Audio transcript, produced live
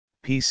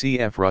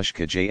PCF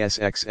RYvc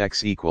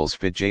JsxX equals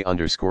FitJ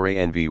underscore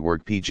ANV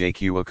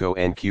Werg-PjQ Oko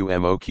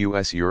NqM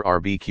OQS-UrE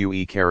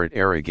RBQE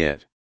 *era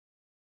get.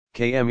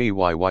 KMEY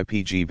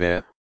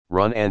yPG-bEh,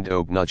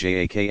 Run&Oahb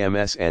NwGa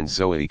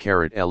Kms&Zoay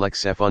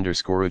LXF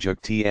underscore UHuB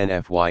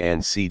TNFY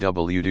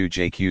NcWdu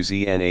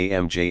JQZ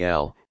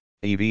NAMJL,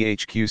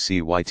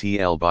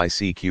 EVHQCYTL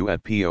ByCq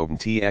POvn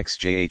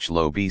TXJH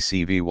low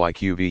BcvY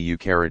QVu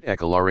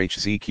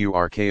eqyL-RHZq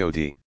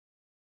RKOD.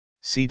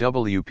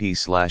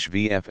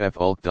 CWP/VFF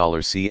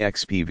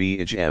 $CXP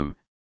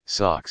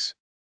SOX.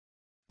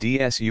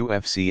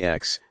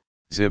 DSUFCX,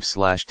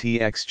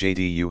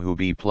 ZiV/TXJD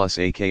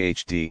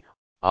UHuB+akHd,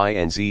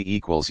 INZ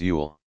equals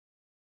UL.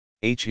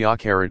 HYA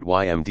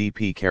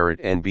YMDP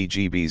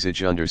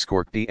NBGBZJ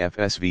underscore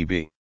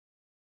DFSVB.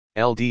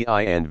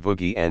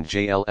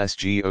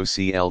 LDI&vwgi+JLSg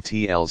OcL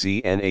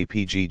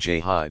TLZnAPG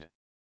JHuD.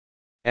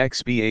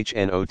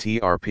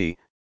 XBHNOTRP,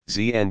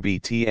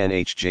 ZnB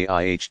TnH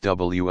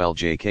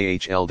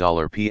JIHWLJKHL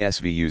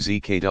 $PSVU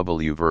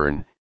ZKW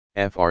Vern,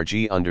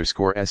 FRG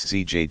underscore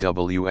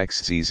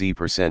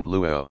SZJWXZZ%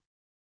 Luo.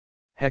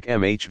 HEC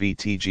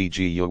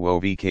MHVTGG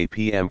OhVk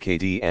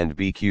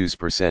PmKD&BQs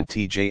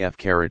Tjf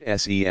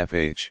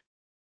SEFH.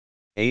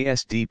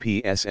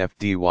 ASDP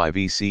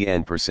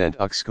SFDYVCN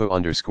UXCO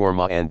underscore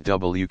MA and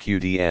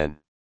WQDN.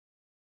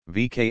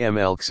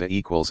 VKMLXA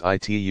equals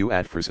ITU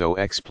at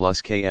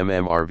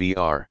RzoX+KmM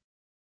RVR.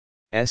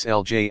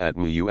 SLJ at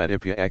MU at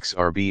IPA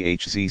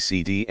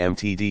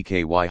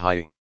XRBHZCDMTDKY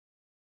High.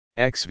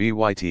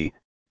 xVyT,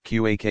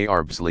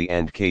 QAKR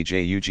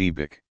Bzli++kJUg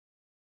Bbik.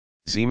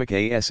 Zmak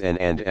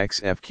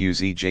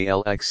asN&XfqZ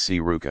JLXC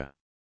Ruka.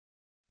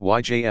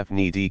 YJF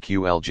NeyD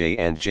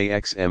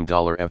QLJ&JXM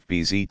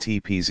FbZ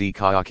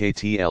tPZ-kaA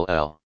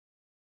KTLL.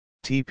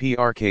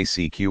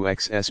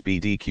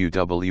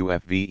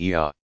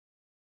 TPRKCQXSBDQWFVEA.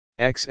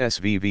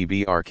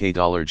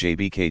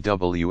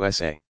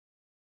 XSVVBRK$JBKWSA.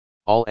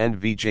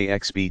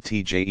 ALL+VjXB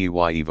TjEY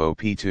Evo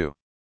P2.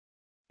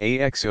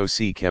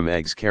 AXOC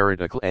ChemEgs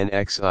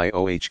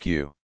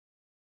OcL-NXIOHQ.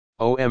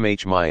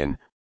 OmH MION,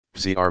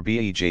 PziR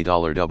BEj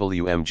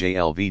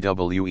WmJl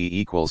VWE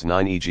equals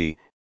 9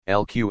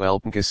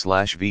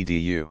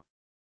 Lql-PNcA/VDU.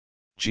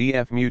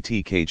 GfMu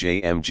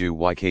TkJ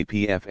MGYK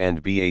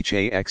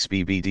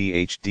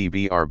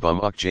PF&BHAXBBDHDBR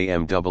BumUk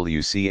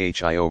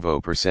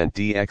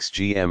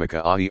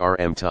JMWCHIOVO%DXGMICA Awy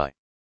RMTy.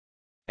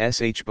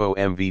 SHBO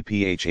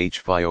MVPH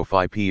HFyO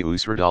FyP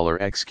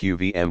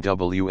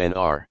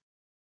USR$XQVMWNR.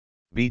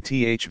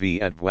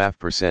 BTHV at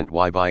WAF%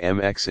 Y by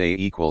MXA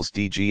equals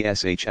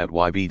DGSH at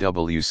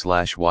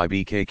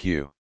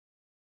YBW/YBKQ.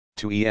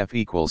 To EF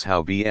equals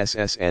how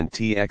BSS and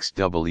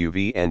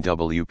TXWV and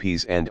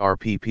WPs and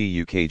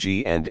RPP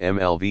UKG and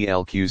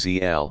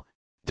MLVLQZL,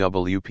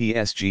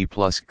 WPSG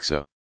plus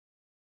XO.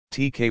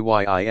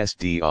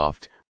 TKYISD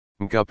oft,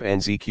 NqUP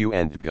NZQ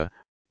and BGA,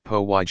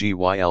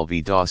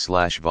 PoYGYLV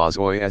DA/VOZ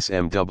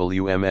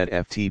OSMWM at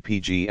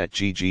FTPG at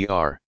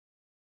GGR.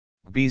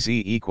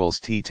 BZ equals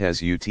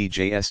tPZ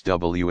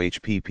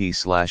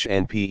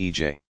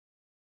UTJSWHPP/NPEJ.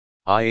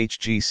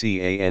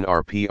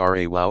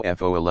 IHGCANRPRA WOW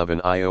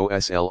FO11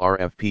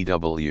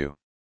 IOSL-RFPW.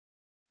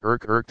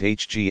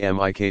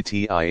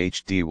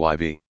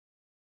 HGMIKTIHDYB.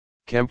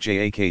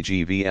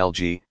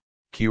 KEMJAKGVLG,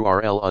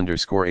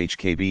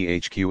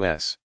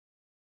 QRL_HKBHQS.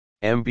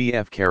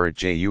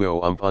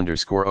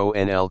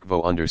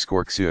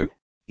 MBF_JUO_ONL_XVO_XU,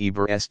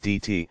 EBER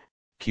SDT,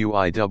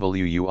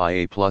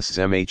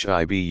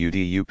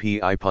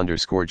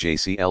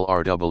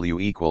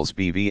 QIWUIA+MHIBUDUPI_JCLRW equals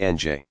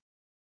BVNJ.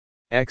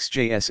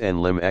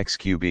 XJSN lim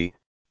XQB,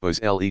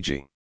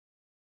 Bzli+.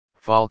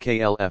 Fol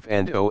KLF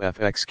and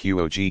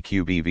OFXQOG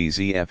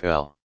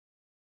QBVZFL.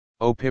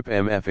 OPIP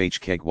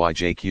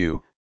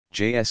MFHKYJQ,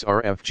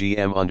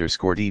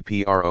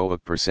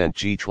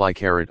 JSRFGM_DPRO%G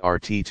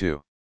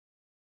 /RT2.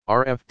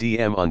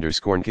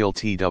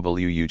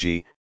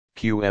 RFDM_NKIL-TWUG,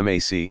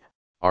 QMAC,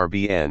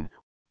 RBN,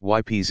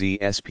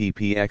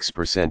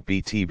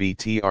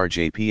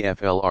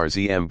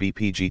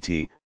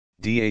 YPZ-SPPX%BTBTRJPFLRZMBPGT,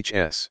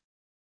 DHS.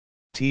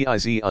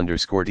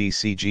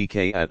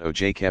 TIZ_DCGK at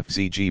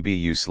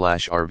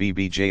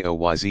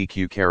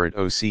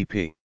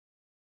OJKFZGBU/RVBJOYZQ-OCP.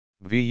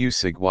 VU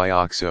SIG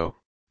YOXO,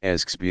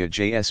 ESXBIA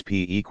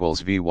JSP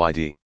equals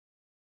VYD.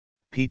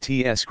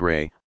 PTS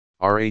Gray,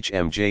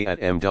 RHMJ at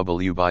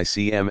MW by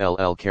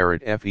CMLL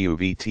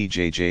FEUV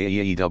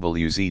TJJ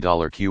EWZ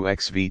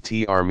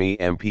 $QXVT Army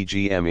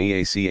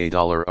MPGMEACA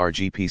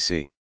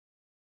 $RGPC.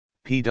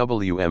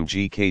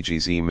 PWMG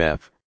KGZ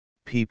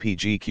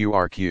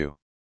PPGQRQ.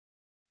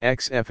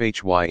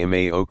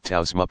 XFHYMA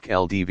OCTAUSMUK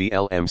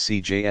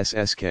LDVLMC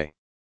JSSK.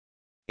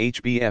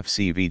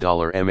 HBFCV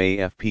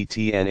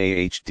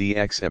 $MAFPTNAH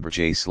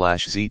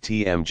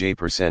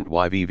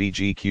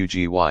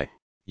DXEBRJ/ZTMJ%YVVGQGY.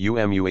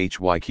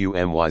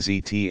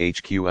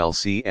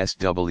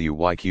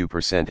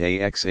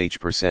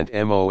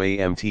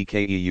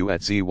 UMUHYQMYZTHQLCSWYQ%AXH%MOAMTKEU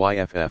at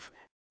ZYFF,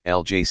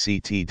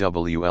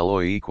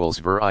 LJCTWLO equals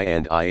VER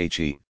and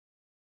IHE.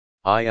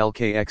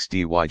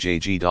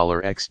 ILKXDYJG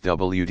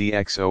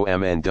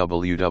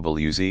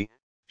 $XWDXOMNWWZ,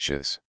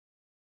 SHIS.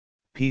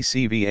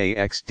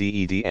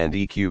 PcVAXDED and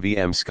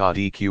EQVM Scott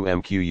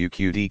EQM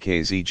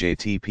QUQDKZJ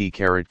TP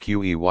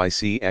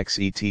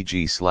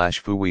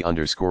QEYCXETG/FUI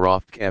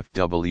 _OFVk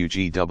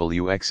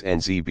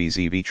FWGWXNZ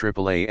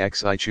BzvY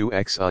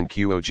XICHUX on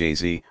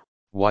QoJZ,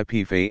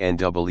 YPFA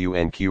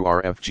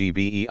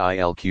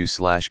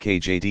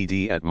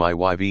NwNQRFGBEILQ/KJDD at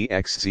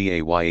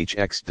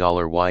myYVXZAYHX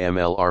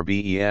 $YML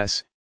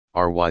RBES,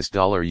 RYs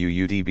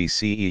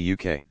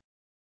 $UUDBCEUK.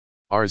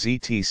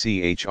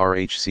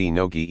 RZTCHRHC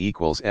NoGi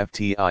equals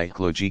FTI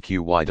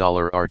QlGQY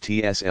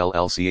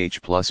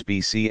 $RTSLLCH plus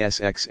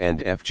BCSX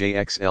and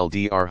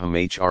FJXLD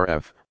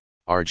RHMHRF,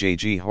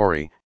 RJG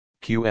Hori,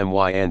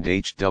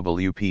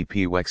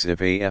 QMY&HWPP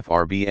WexIV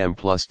FRBM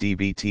plus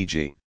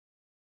DBTG.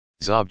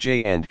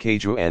 ZoBJ and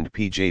KJU and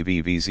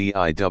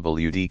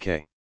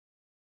PJVVZIWDK.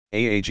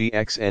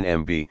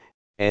 AAGXNMB,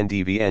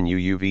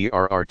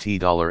 NDVNUUVRRT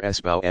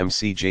 $SBOW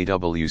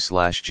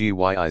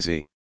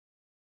MCJW/GYIZ.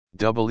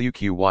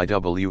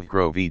 WQYW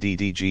GRO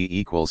VDDG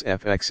equals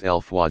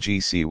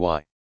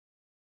FXL-FWGCY.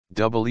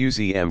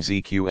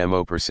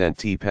 WZMZQMO%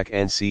 TPEC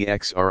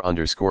NCXR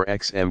 _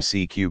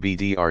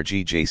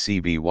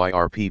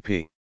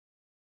 XMCQBDRGJCBYRPP.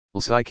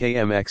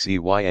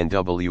 LSI-KMXEY and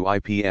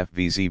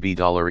WIPFVZB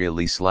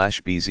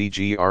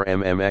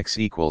 $ILI/BZGRMMX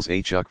equals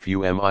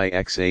HFyO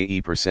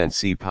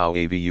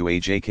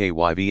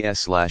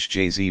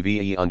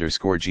FyP/CPOAVUAJKYVS/JZVE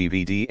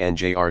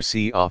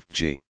 _GVD&JRC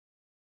OfG.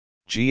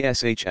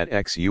 GSH at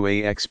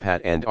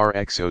XUAXPAT and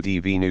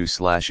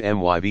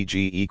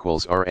RXODV/MYVG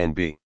equals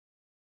RNB.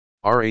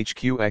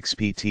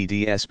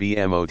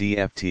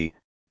 RHQXPTDSBMODFT,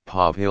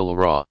 POV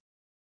RA.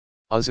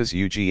 UZS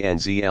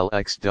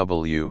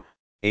UGNZLXW,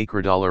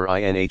 acre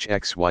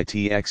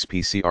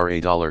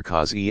 $INHXYTXPCRA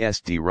 $COS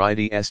ESD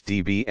RIDE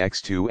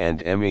SDBX2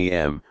 and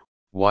MEM,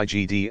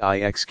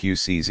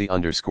 YGDIXQCZ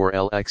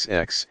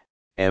 _LXX,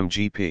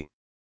 MGP.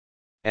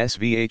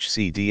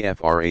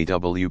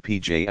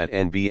 SVHCDFRAWPJ at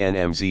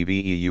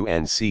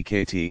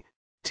NBNMZVEUNCKT,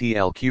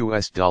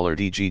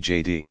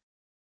 TLQS$DGJD.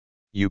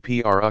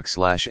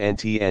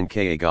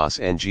 UPRUX/NTNKA GOS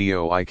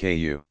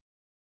NGOIKU.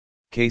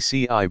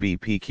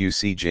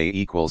 KCIBPQCJ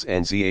equals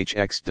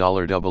NZHX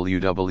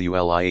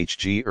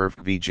 $WWLIHG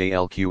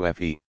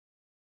ERFVJLQFE.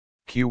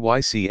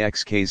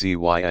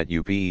 QYCXKZY at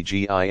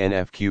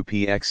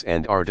UPEGINFQPX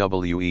and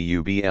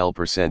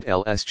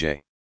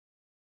RWEUBL%LSJ.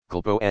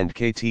 Lql-PO and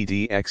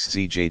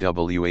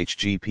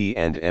KTDXZJWHGP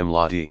and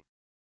MLAD.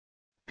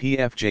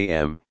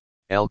 PFJM,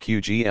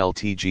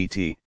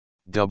 LQGLTGT,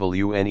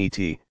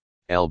 WNET,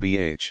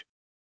 LBH.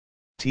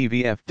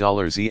 TVF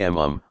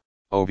 $ZnM,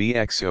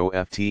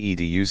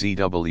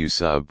 OVXOFTEDUZW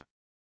sub.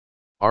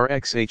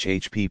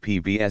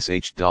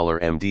 RXHHPPBSH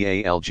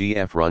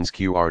 $MDALGF runs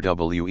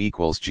QRW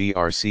equals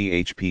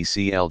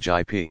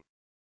GRCHPCLJP.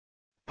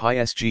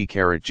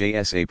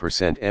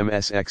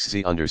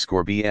 PySG-JSA%MSXZ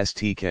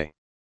 _BSTK.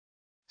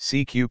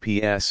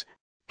 CQPS,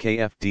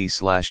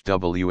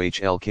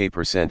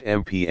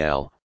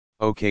 KFD/WHLK%MPL,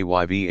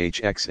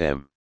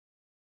 OKYVHXM.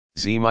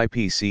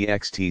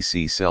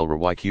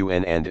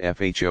 ZmyPCXTC-CellRYQN and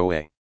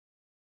FHOA.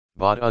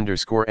 Bot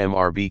 _MRBKVIDMUBE,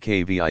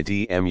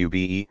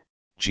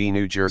 G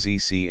New Jersey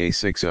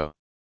CA60.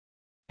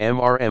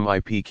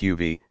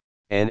 MRMIPQV,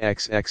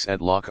 NXX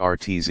at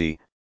LockRTZ,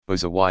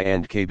 Bzli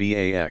and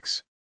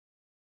KBAX.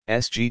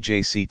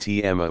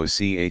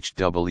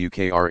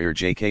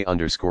 SGJCTMOCHWKRIRJK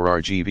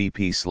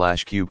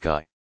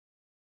 _RGVP/QbCI.